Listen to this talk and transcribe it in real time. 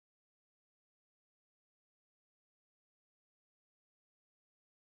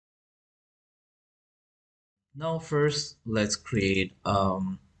Now first, let's create a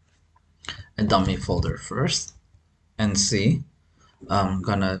dummy folder first and see. I'm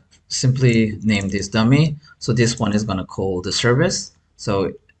gonna simply name this dummy. So this one is gonna call the service.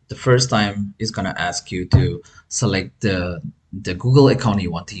 So the first time is gonna ask you to select the Google account you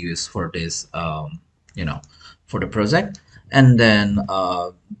want to use for this, you know, for the project. And then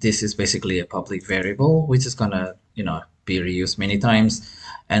this is basically a public variable, which is gonna, be reused many times.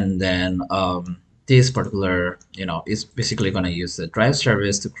 And then this particular, is basically gonna use the drive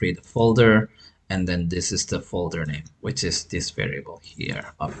service to create a folder, and then this is the folder name, which is this variable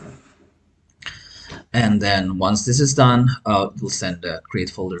here. And then once this is done, we'll send a create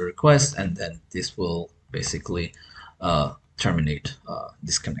folder request, and then this will basically terminate,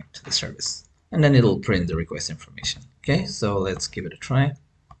 disconnect the service, and then it'll print the request information. Okay, so let's give it a try.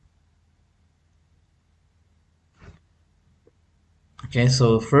 Okay,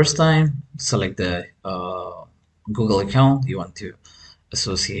 so first time, select the Google account you want to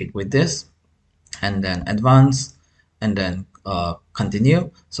associate with this, and then advanced, and then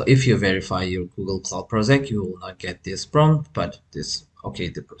continue. So if you verify your Google Cloud project, you will not get this prompt, but this okay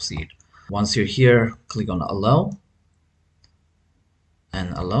to proceed. Once you're here, click on allow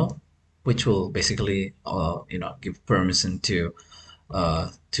and allow, which will basically give permission to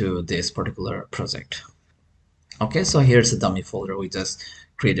this particular project. Okay, so here's the dummy folder we just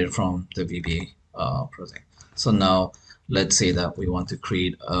created from the VBA project. So now let's say that we want to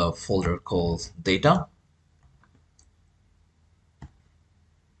create a folder called data.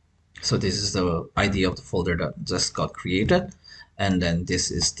 So this is the ID of the folder that just got created, and then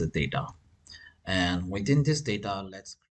this is the data. And within this data, let's